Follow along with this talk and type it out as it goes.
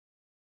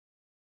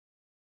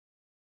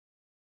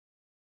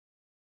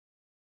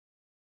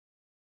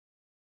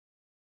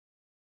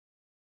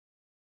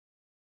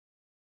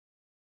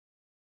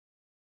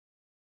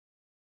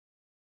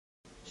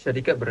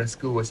Syarikat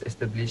Berasku was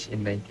established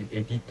in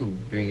 1982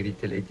 doing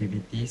retail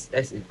activities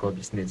as its core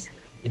business.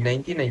 In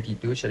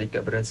 1992,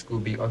 Syarikat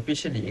Berasku being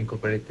officially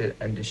incorporated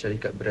under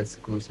Syarikat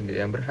Berasku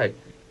Sdn Bhd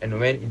and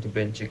went into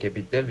venture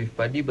capital with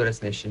Padi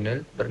Beras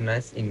Nasional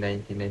Bernas in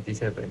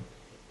 1997.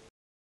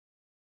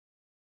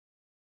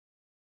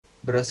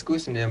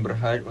 Berasku Sdn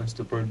Bhd wants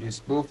to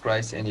produce both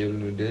rice and yellow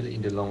noodle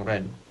in the long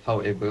run.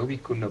 However, we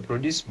could not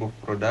produce both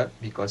products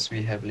because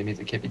we have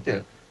limited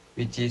capital,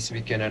 which is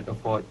we cannot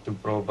afford to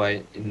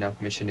provide enough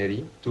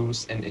machinery,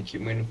 tools and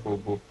equipment for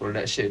both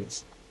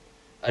productions.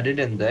 Other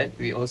than that,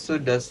 we also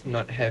does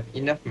not have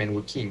enough men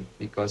working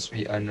because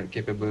we are not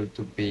capable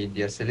to pay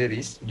their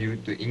salaries due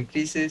to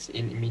increases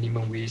in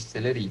minimum wage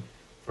salary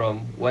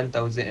from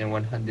 1,100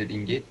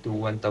 ringgit to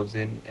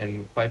 1,500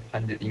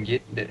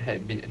 ringgit that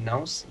had been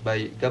announced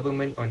by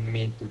government on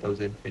May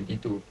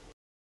 2022.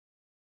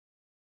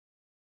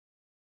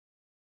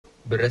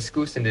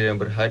 Berasku Sdn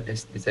Bhd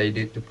has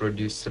decided to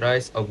produce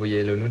rice over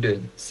yellow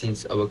noodle.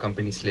 Since our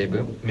company's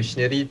labor,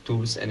 machinery,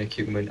 tools and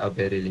equipment are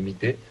very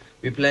limited,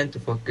 we plan to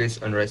focus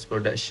on rice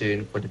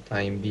production for the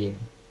time being.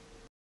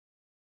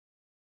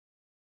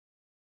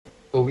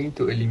 Owing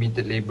to a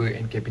limited labor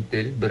and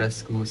capital,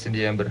 Berasku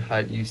Sdn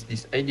Bhd used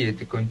this idea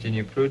to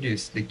continue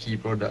produce the key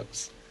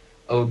products.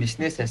 Our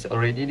business has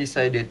already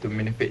decided to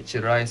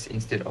manufacture rice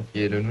instead of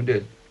yellow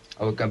noodle.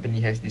 Our company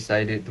has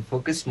decided to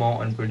focus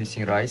more on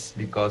producing rice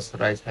because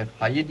rice have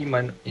higher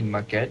demand in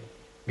market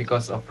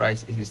because of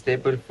rice is a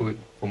staple food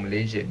for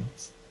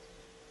Malaysians.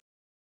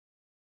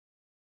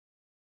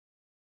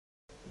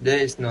 There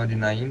is no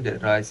denying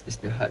that rice is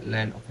the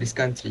heartland of this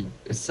country.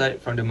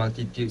 Aside from the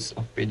multitudes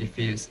of paddy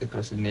fields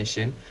across the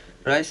nation,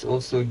 rice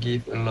also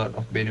gives a lot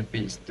of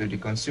benefits to the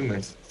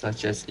consumers,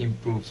 such as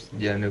improves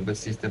their nervous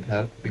system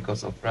health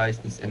because of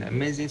rice is an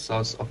amazing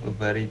source of a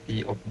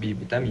variety of B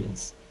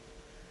vitamins.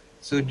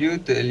 So due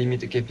to a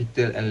limited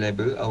capital and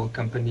labor, our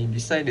company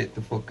decided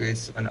to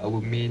focus on our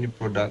main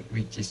product,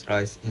 which is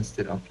rice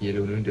instead of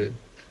yellow noodle.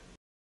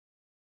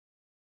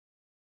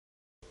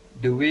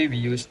 The way we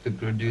used to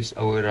produce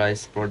our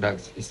rice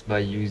products is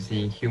by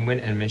using human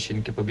and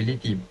machine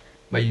capability.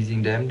 By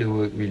using them, the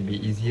work will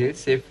be easier,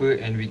 safer,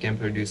 and we can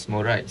produce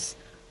more rice.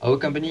 Our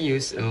company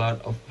uses a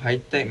lot of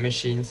high-tech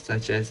machines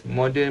such as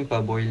modern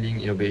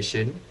parboiling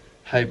innovation,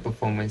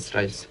 high-performance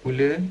rice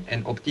cooler,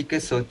 and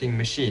optical sorting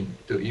machine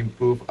to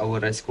improve our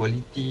rice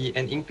quality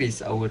and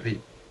increase our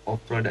rate of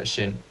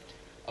production.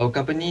 Our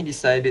company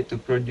decided to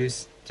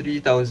produce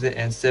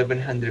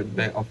 3,700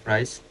 bags of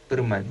rice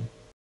per month.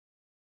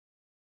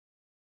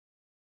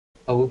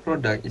 Our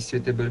product is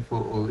suitable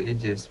for all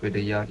ages, whether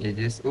young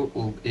ages or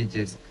old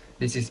ages.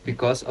 This is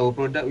because our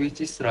product,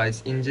 which is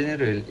rice in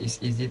general, is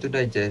easy to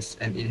digest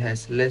and it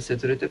has less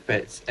saturated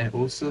fats and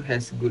also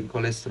has good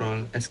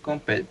cholesterol as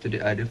compared to the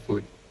other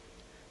food.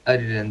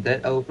 Other than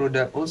that, our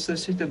product also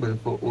suitable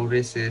for all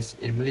races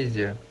in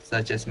Malaysia,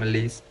 such as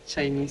Malays,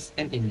 Chinese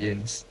and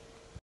Indians.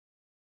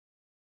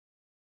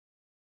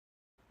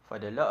 For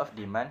the law of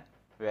demand,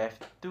 we have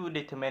two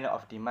determinants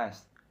of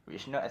demands,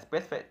 which known as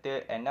price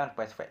factor and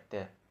non-price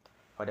factor.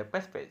 For the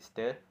price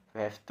factor,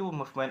 we have two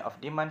movement of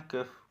demand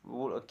curve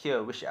will occur,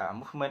 which are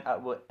movement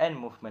upward and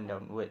movement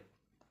downward.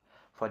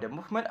 For the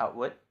movement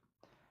upward,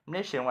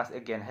 Malaysia once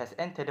again has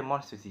entered the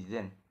monsoon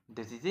season.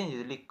 The season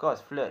usually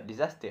causes flood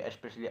disaster,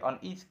 especially on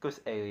East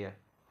Coast area.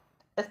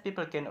 As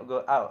people cannot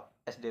go out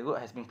as the road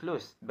has been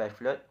closed by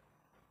flood,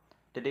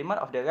 the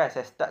demand of the rice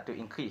has started to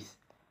increase.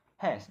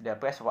 Hence, the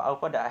price for our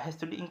product has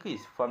to be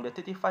increased from the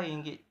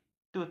RM35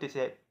 to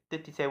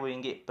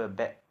RM37 per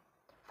bag.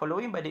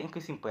 Following by the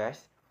increasing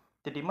price,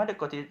 the demanded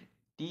quantity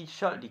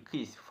shall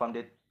decrease from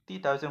the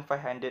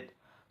 3,500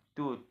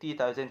 to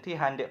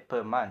 3,300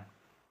 per month.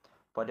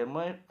 For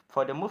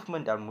the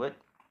movement downward,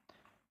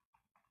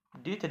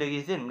 due to the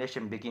reason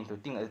Malaysians begin to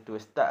think to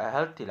start a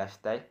healthy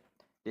lifestyle,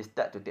 they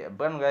start to take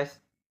brown rice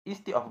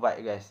instead of white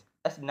rice,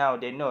 as now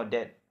they know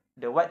that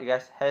the white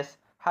rice has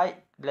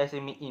high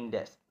glycemic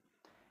index,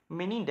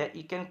 meaning that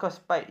it can cause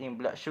spike in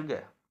blood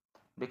sugar.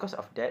 Because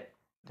of that,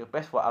 the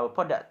price for our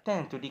product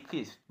tends to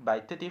decrease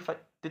by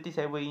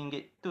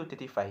RM37 to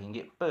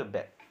RM35 per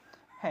bag.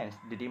 Hence,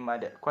 the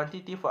demanded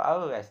quantity for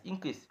our rice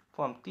increased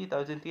from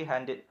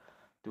 3,300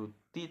 to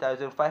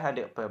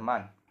 3,500 per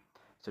month.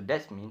 So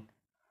that means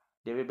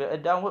there will be a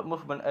downward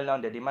movement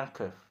along the demand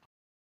curve.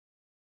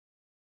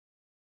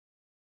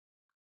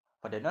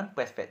 For the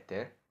non-price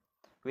factor,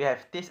 we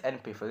have taste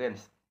and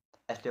preference.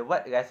 As the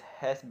white rice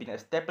has been a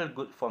staple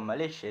good for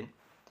Malaysians,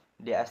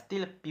 there are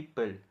still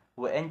people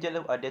who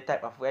enjoy other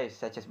type of rice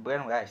such as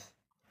brown rice.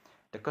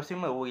 The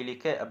consumer who really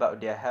care about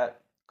their health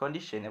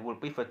condition will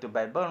prefer to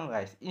buy brown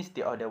rice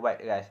instead of the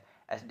white rice,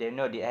 as they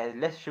know it has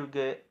less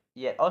sugar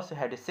yet also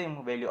have the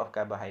same value of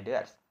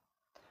carbohydrates.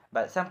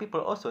 But some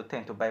people also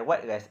tend to buy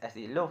white rice as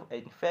it low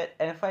in fat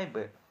and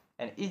fiber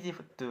and easy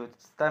to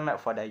stomach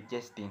for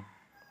digesting.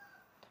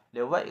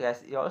 The white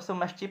rice is also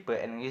much cheaper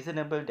and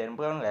reasonable than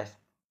brown rice.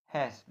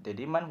 Hence, the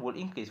demand will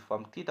increase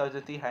from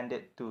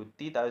 3,300 to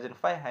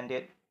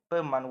 3,500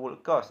 per month will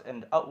cause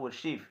an outward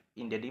shift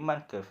in the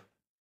demand curve.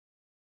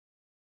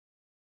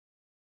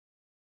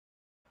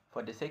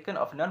 For the second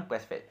of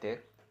non-price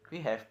factor, we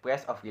have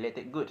price of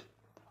related goods.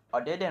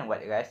 Other than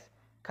white rice,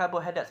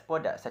 carbohydrates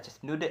products such as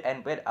noodle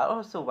and bread are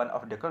also one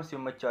of the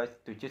consumer choice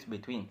to choose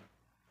between.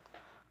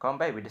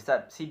 Combined with the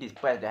subsidies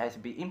price that has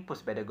been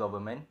imposed by the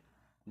government,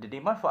 the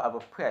demand for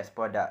our price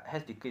product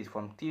has decreased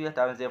from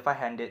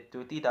 3,500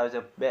 to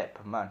 3,000 baht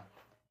per month.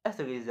 As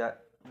a result,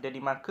 the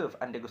demand curve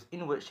undergoes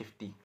inward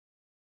shifting.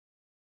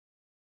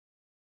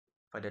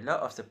 For the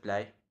law of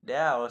supply,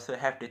 there are also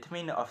have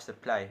determinant of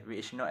supply, which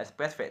is known as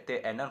price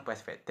factor and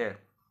non-price factor.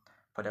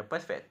 For the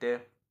price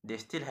factor, they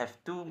still have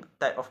two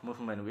types of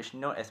movement, which is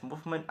known as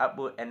movement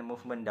upward and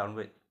movement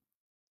downward.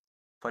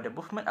 For the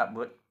movement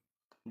upward,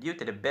 due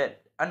to the bad,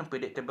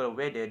 unpredictable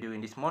weather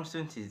during this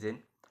monsoon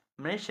season,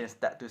 Malaysians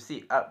start to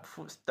see up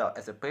food stock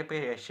as a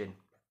preparation.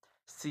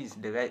 Since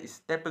the rice is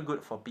staple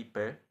good for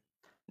people,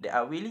 they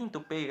are willing to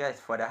pay rice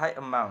for the high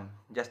amount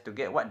just to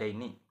get what they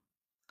need.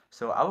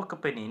 So our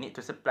company need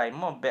to supply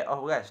more bag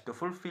of rice to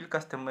fulfill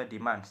customer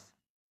demands.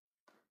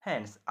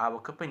 Hence,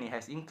 our company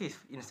has increased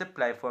in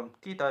supply from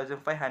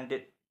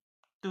 3,500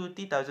 to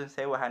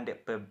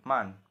 3,700 per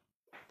month.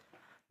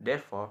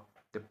 Therefore,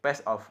 the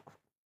price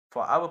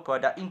for our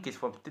product increased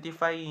from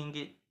 35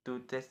 ringgit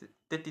to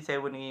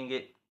 37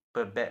 ringgit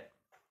per bag.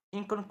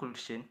 In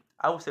conclusion,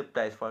 our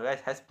supplies for rice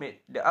has made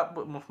the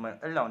upward movement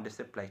along the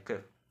supply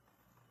curve.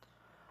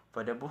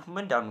 For the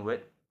movement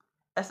downward,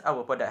 as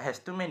our product has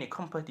too many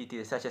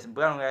competitors such as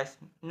brown rice,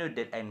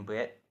 noodle and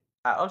bread,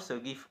 I also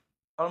give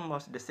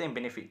almost the same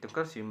benefit to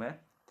consumer.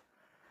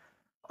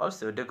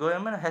 Also, the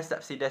government has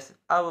subsidized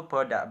our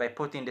product by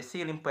putting the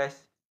ceiling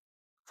price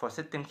for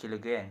certain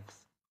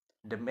kilograms.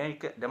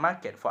 The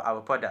market for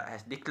our product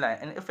has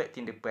declined and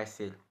affecting the price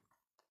sale.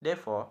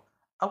 Therefore,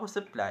 our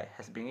supply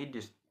has been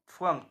reduced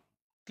from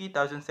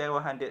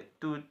 3,700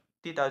 to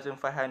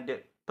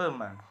 3,500 per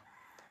month.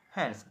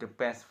 Hence, the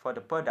price for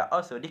the product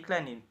also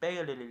declining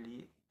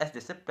parallelly as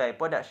the supply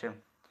production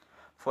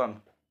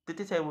from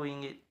 37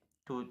 ringgit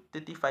to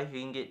 35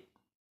 ringgit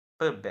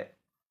per bag.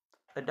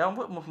 A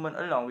downward movement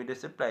along with the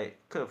supply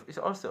curve is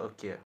also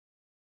occur.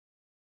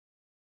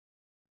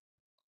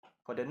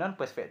 For the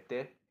non-price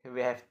factor,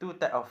 we have two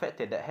types of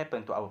factors that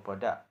happen to our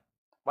product.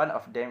 One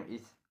of them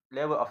is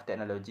level of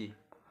technology.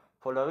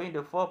 Following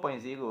the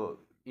 4.0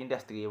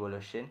 industry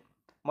revolution,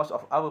 most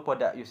of our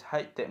product use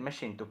high-tech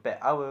machine to pack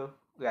our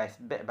rice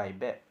bag by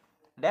bag.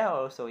 There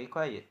are also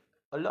required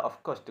a lot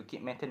of cost to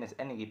keep maintenance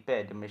and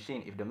repair the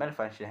machine if the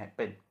malfunction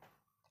happen.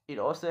 It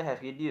also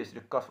has reduced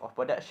the cost of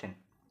production,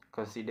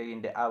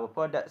 considering that our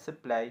product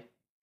supply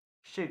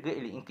should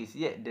greatly increase,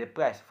 yet the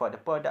price for the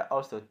product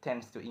also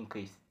tends to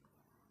increase.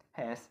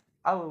 Hence,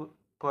 our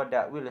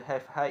product will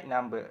have high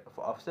number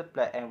of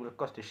supply and will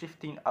cause the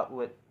shifting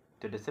upward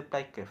to the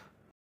supply curve.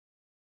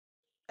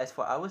 As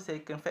for our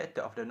second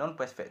factor of the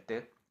non-price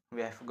factor,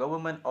 we have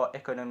government or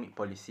economic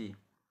policy.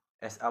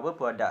 As our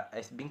product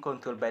is being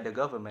controlled by the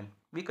government,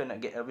 we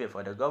cannot get away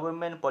from the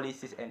government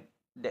policies and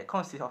that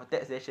consist of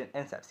taxation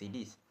and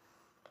subsidies.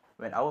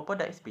 When our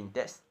product is being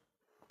taxed,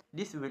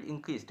 this will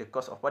increase the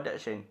cost of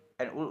production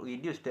and will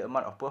reduce the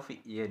amount of profit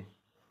earned.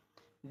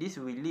 This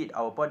will lead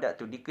our product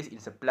to decrease in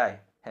supply,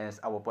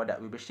 hence our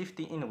product will be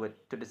shifting inward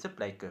to the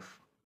supply curve.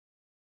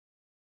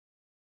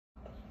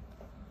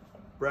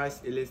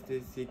 Price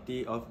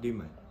elasticity of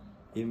demand.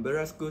 In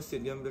Berasku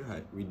Sdn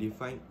Bhd, we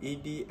define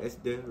ED as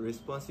the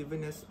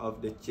responsiveness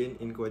of the change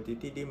in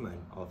quantity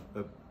demand of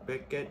a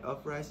packet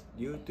of rice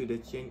due to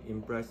the change in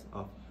price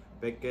of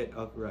packet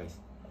of rice.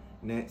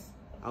 Next,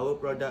 our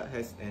product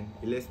has an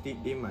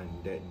elastic demand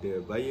that the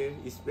buyer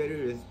is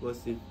very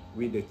responsive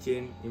with the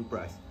change in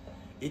price.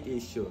 It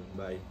is shown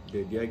by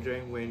the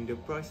diagram when the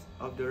price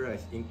of the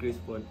rice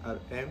increased from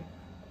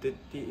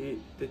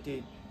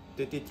Rm33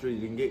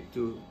 ringgit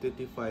to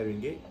 35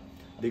 ringgit.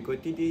 The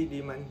quantity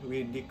demand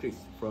will decrease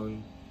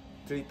from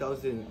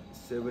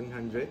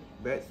 3,700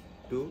 bags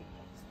to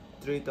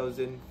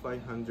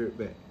 3,500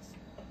 bags.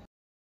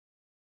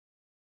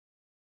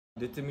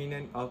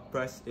 Determinant of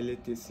price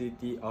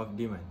elasticity of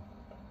demand.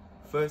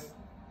 First,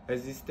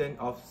 existence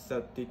of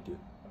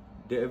substitute.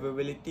 The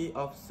availability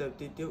of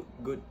substitute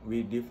good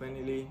will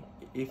definitely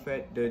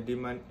affect the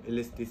demand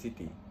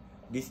elasticity.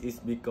 This is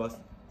because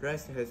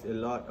rice has a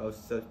lot of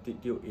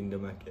substitute in the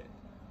market.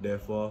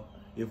 Therefore,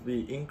 if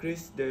we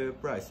increase the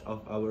price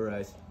of our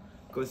rice,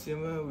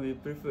 consumer will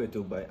prefer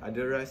to buy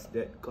other rice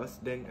that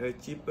cost them a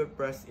cheaper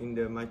price in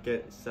the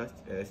market, such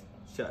as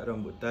Syak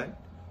Rambutan,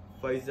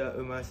 Faiza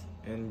Emas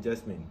and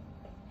Jasmine.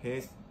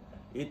 Hence,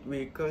 it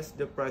will cause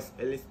the price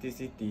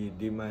elasticity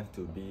demand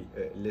to be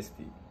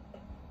elastic.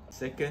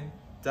 Second,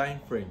 time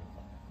frame.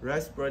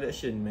 Rice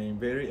production may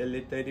vary a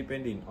little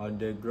depending on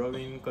the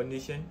growing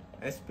condition,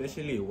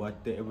 especially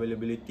water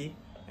availability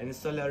and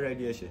solar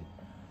radiation.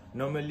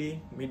 Normally,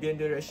 medium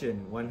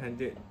duration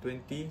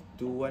 120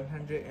 to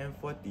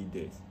 140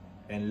 days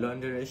and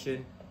long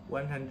duration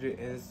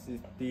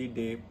 160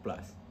 days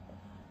plus.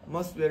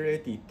 Most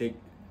variety take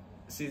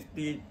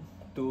 60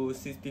 to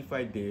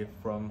 65 days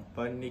from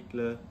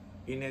funicular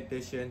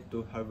initiation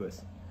to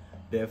harvest.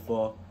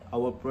 Therefore,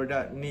 our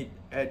product need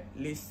at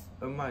least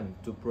a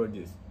month to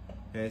produce.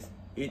 Hence,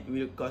 it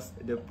will cause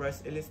the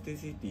price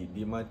elasticity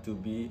demand to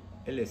be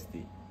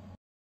elastic.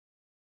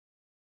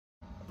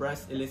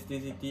 Price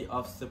elasticity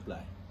of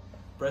supply.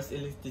 Price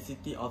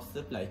elasticity of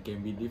supply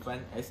can be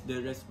defined as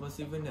the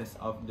responsiveness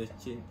of the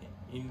change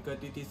in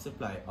quantity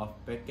supply of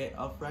packet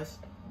of rice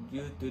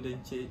due to the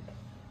change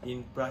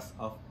in price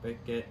of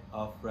packet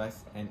of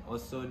rice, and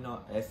also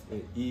known as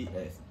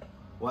ES.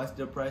 Once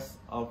the price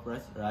of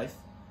rice rise,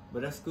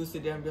 Berasku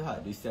Sdn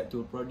Bhd decide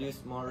to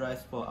produce more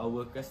rice for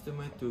our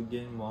customer to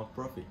gain more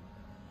profit.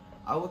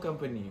 Our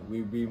company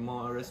will be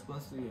more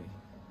responsive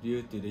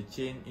due to the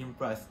change in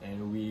price,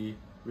 and we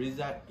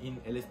result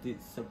in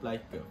elastic supply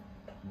curve.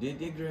 The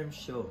diagram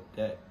show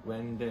that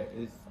when there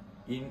is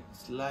in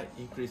slight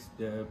increase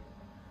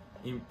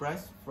in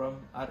price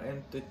from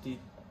Rm33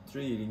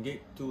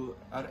 to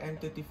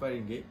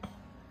Rm35,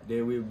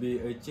 there will be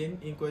a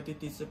change in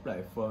quantity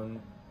supply from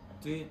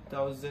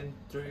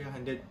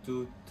 3,300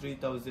 to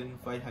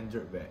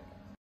 3,500 bag.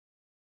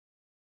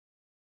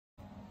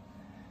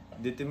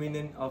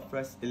 Determinant of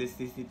price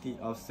elasticity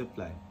of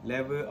supply.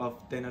 Level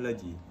of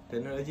technology.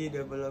 Technology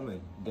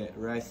development that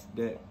rise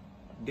that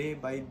day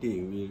by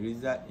day will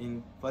result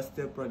in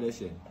faster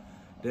production.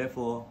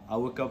 Therefore,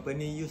 our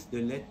company use the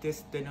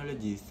latest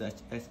technology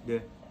such as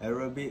the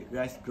aerobic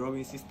rice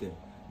growing system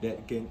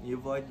that can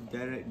avoid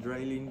direct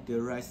drilling the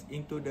rice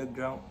into the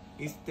ground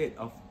instead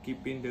of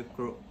keeping the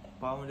crop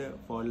pounded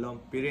for a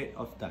long period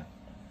of time.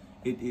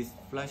 It is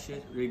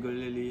flushed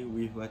regularly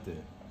with water.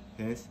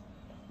 Hence,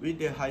 with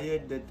the higher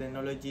the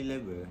technology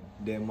level,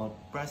 the more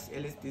price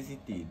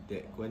elasticity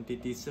that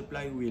quantity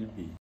supply will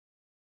be.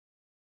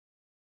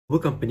 Our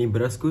company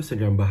Berasku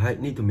Sdn Bhd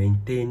need to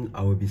maintain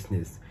our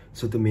business.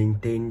 So to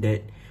maintain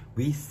that,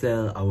 we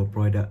sell our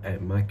product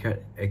at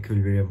market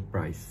equilibrium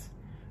price.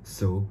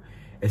 So,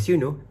 as you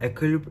know,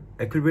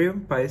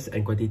 equilibrium price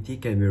and quantity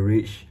can be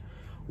reached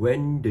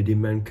when the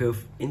demand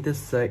curve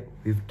intersect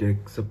with the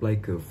supply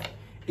curve.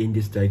 In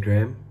this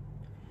diagram,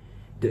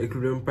 the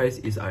equilibrium price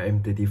is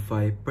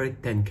Rm35 per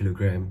 10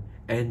 kg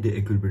and the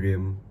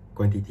equilibrium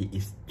quantity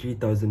is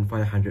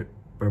 3,500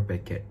 per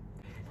packet.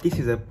 This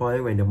is a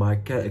point when the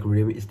market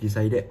equilibrium is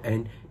decided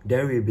and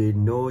there will be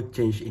no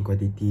change in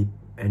quantity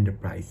and the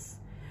price.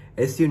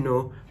 As you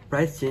know,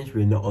 price change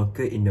will not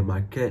occur in the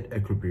market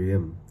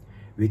equilibrium.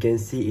 We can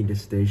see in the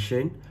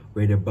situation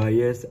where the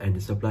buyers and the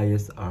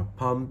suppliers are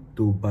pumped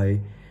to buy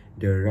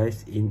the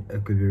rice in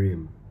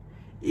equilibrium.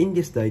 In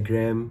this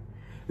diagram,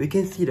 we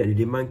can see that the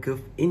demand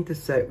curve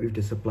intersect with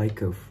the supply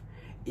curve.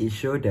 It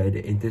shows that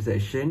the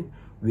intersection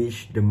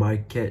which the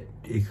market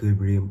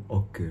equilibrium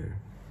occur.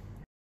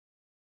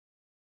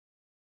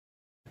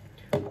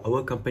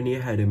 Our company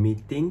had a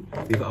meeting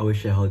with our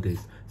shareholders.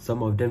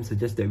 Some of them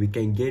suggest that we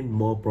can gain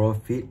more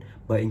profit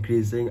by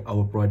increasing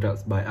our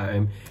products by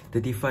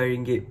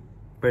Rm35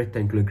 per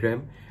 10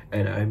 kg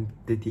and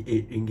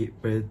Rm38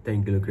 per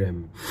 10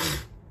 kg.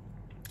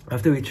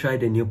 After we try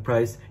the new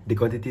price, the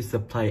quantity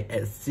supply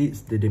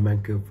exceeds the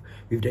demand curve.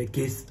 With that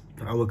case,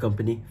 our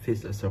company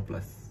faced a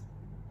surplus.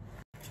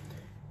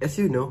 As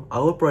you know,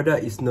 our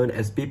product is known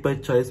as People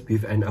Choice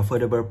with an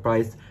affordable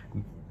price,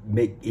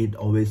 make it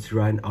always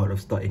run out of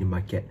stock in the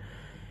market.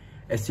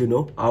 As you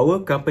know, our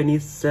company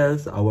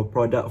sells our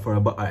product for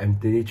about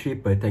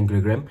Rm33 per 10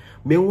 kg.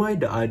 Meanwhile,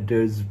 the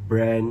others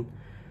brand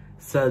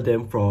sell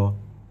them for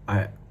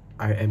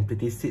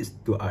Rm36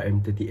 to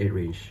Rm38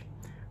 range.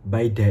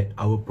 By that,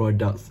 our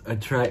products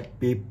attract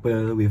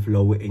people with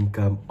lower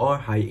income or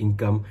high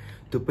income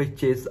to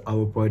purchase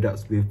our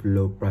products with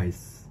low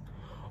price.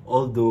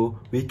 Although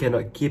we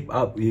cannot keep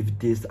up with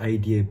this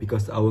idea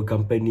because our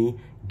company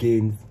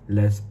gains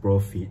less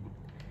profit.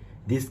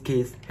 This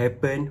case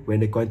happens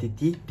when the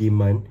quantity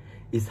demand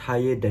is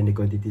higher than the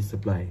quantity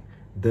supply.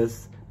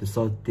 Thus, the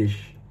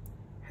shortage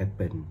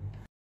happen.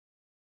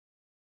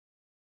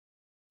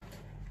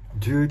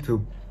 Due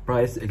to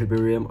price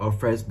equilibrium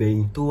of rice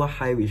being too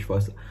high, which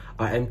was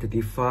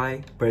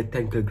Rm35 per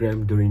 10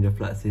 kg during the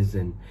flood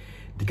season,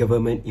 the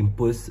government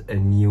imposed a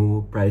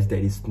new price that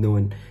is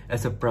known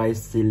as a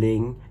price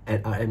ceiling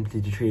at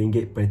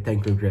Rm33 per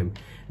 10 kg.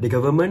 The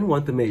government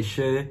want to make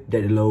sure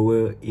that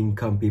lower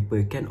income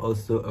people can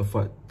also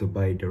afford to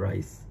buy the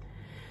rice.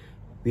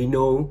 We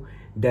know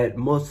that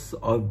most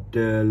of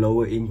the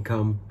lower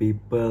income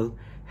people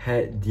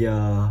had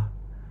their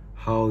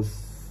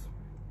house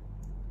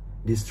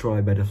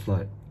destroyed by the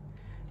flood.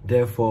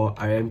 Therefore,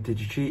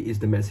 Rm33 is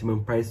the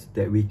maximum price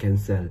that we can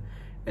sell.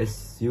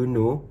 As you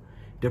know,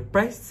 the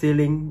price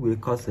ceiling will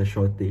cause a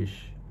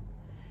shortage.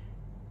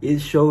 It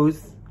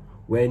shows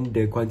when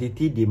the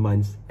quantity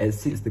demands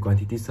exceeds the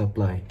quantity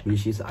supply,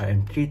 which is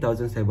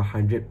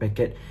Rm3700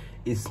 packet,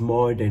 is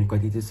more than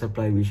quantity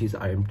supply, which is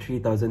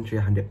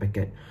Rm3300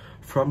 packet.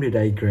 From the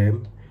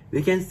diagram,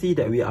 we can see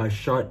that we are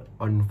short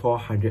on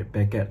 400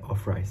 packet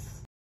of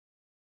rice.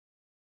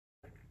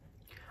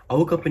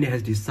 Our company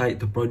has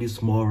decided to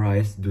produce more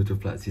rice due to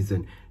flood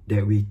season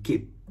that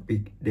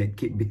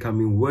keep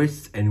becoming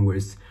worse and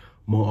worse.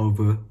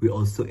 Moreover, we're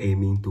also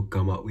aiming to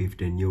come up with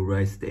the new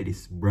rice that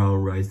is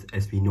brown rice,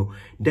 as we know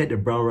that the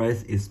brown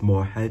rice is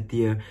more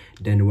healthier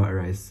than white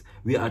rice.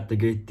 We are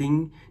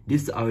targeting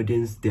this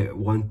audience that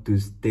want to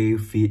stay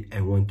fit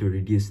and want to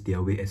reduce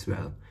their weight as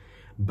well.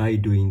 By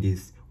doing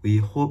this,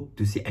 we hope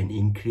to see an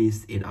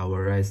increase in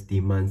our rice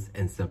demands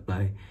and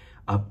supply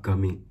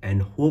upcoming,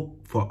 and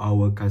hope for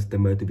our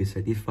customer to be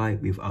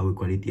satisfied with our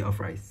quality of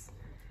rice.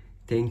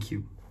 Thank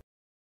you.